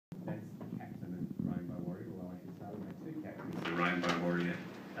Rainbow Warrior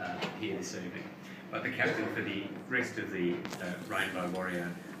here this evening, but the captain for the rest of the Rainbow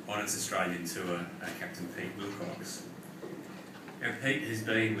Warrior on its Australian tour, Captain Pete Wilcox. Now, Pete has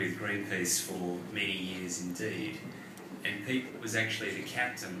been with Greenpeace for many years indeed, and Pete was actually the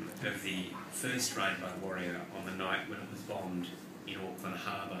captain of the first Rainbow Warrior on the night when it was bombed in Auckland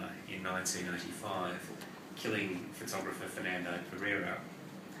Harbour in 1985, killing photographer Fernando Pereira.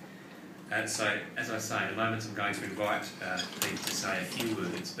 So, as I say, in a moment I'm going to invite Pete to say a few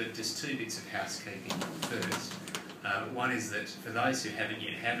words, but just two bits of housekeeping first. One is that for those who haven't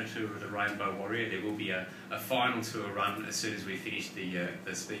yet had a tour of the Rainbow Warrior, there will be a final tour run as soon as we finish the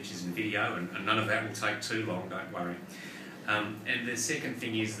speeches and video, and none of that will take too long, don't worry. And the second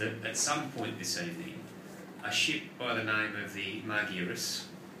thing is that at some point this evening, a ship by the name of the Margiris,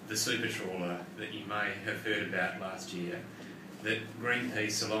 the super trawler that you may have heard about last year, that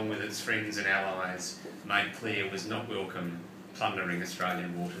Greenpeace, along with its friends and allies, made clear was not welcome plundering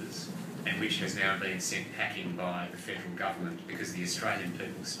Australian waters, and which has now been sent packing by the federal government because the Australian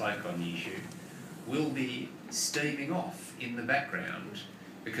people spoke on the issue, will be steaming off in the background,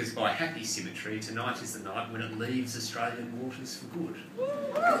 because by happy symmetry, tonight is the night when it leaves Australian waters for good.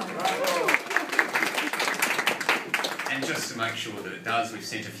 And just to make sure that it does, we've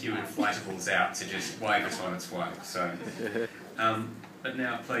sent a few inflatables out to just wave it on its way. So, but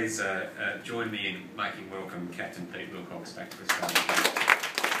now please join me in making welcome Captain Pete Wilcox back to Australia.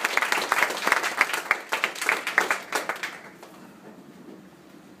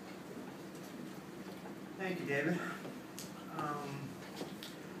 Thank you, David.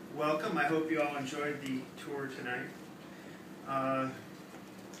 Welcome. I hope you all enjoyed the tour tonight.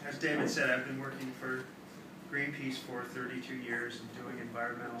 As David said, I've been working for Greenpeace for 32 years and doing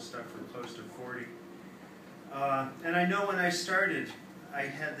environmental stuff for close to 40. And I know when I started, I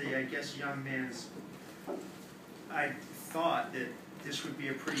had the, I guess, young man's, I thought that this would be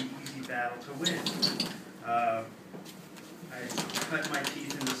a pretty easy battle to win. I cut my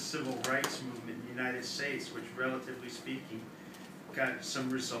teeth in the civil rights movement in the United States, which, relatively speaking, got some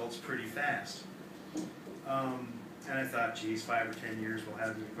results pretty fast. And I thought, geez, 5 or 10 years we'll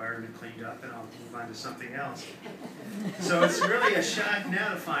have the environment cleaned up and I'll move on to something else. So it's really a shock now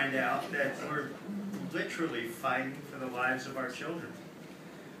to find out that we're literally fighting for the lives of our children.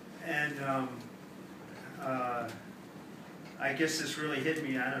 And I guess this really hit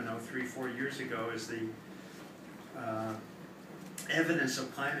me, I don't know, 3 or 4 years ago, as the evidence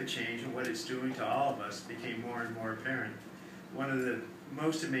of climate change and what it's doing to all of us became more and more apparent. One of the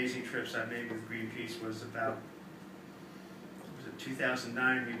most amazing trips I made with Greenpeace was about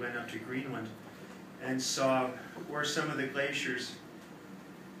 2009. We went up to Greenland and saw where some of the glaciers,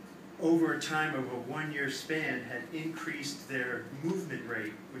 over a time of a 1-year span, had increased their movement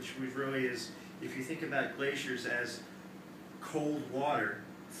rate, which really is, if you think about glaciers as cold water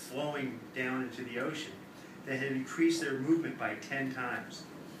flowing down into the ocean, they had increased their movement by 10 times.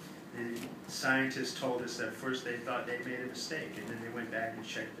 The scientists told us that first they thought they made a mistake, and then they went back and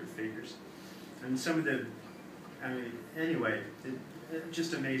checked their figures. And some of the, I mean, anyway,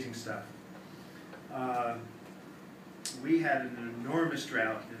 just amazing stuff. We had an enormous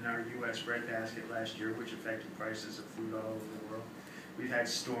drought in our U.S. breadbasket last year, which affected prices of food all over the world. We've had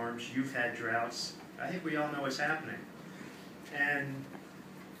storms, you've had droughts. I think we all know what's happening. And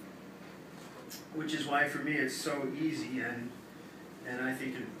which is why, for me, it's so easy and I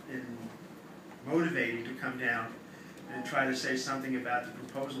think motivating to come down and try to say something about the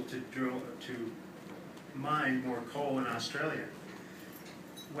proposal to mine more coal in Australia.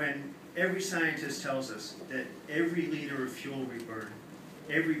 When every scientist tells us that every liter of fuel we burn,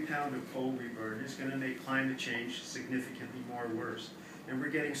 every pound of coal we burn is going to make climate change significantly more worse. And we're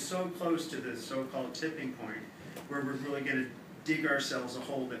getting so close to the so-called tipping point where we're really going to dig ourselves a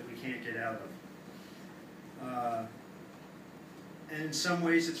hole that we can't get out of. And in some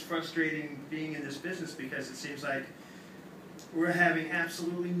ways it's frustrating being in this business because it seems like we're having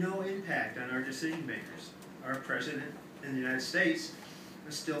absolutely no impact on our decision makers. Our president in the United States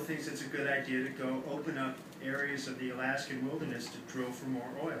still thinks it's a good idea to go open up areas of the Alaskan wilderness to drill for more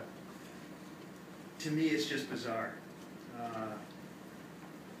oil. To me, it's just bizarre.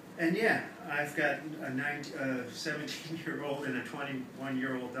 And yeah, I've got a 17-year-old and a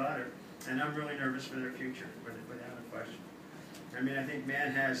 21-year-old daughter, and I'm really nervous for their future, without a question. I mean, I think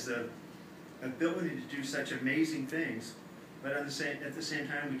man has the ability to do such amazing things, but at the same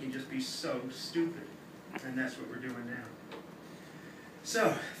time, we can just be so stupid, and that's what we're doing now.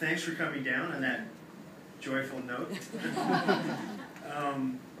 So, thanks for coming down on that joyful note.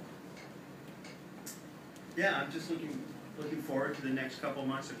 Yeah, I'm just looking looking forward to the next couple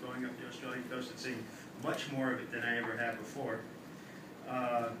months of going up the Australian coast and seeing much more of it than I ever have before.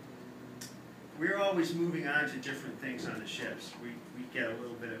 We're always moving on to different things on the ships. We get a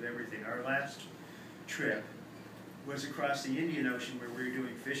little bit of everything. Our last trip was across the Indian Ocean where we were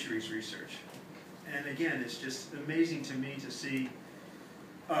doing fisheries research. And again, it's just amazing to me to see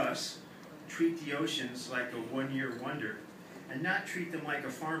us treat the oceans like a one-year wonder and not treat them like a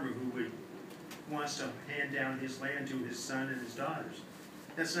farmer who wants to hand down his land to his son and his daughters.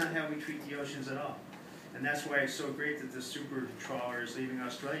 That's not how we treat the oceans at all. And that's why it's so great that the super trawler is leaving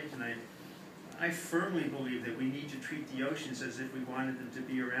Australia tonight. I firmly believe that we need to treat the oceans as if we wanted them to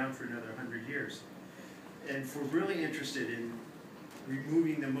be around for another 100 years. And if we're really interested in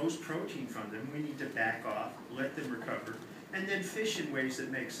removing the most protein from them, we need to back off, let them recover, and then fish in ways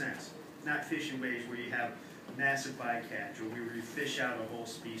that make sense. Not fish in ways where you have massive bycatch, or where you fish out a whole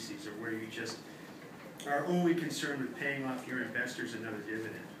species, or where you just are only concerned with paying off your investors another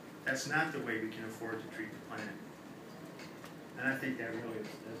dividend. That's not the way we can afford to treat the planet. And I think that really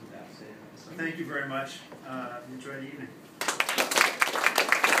does about say it. So thank you very much. Enjoy the evening.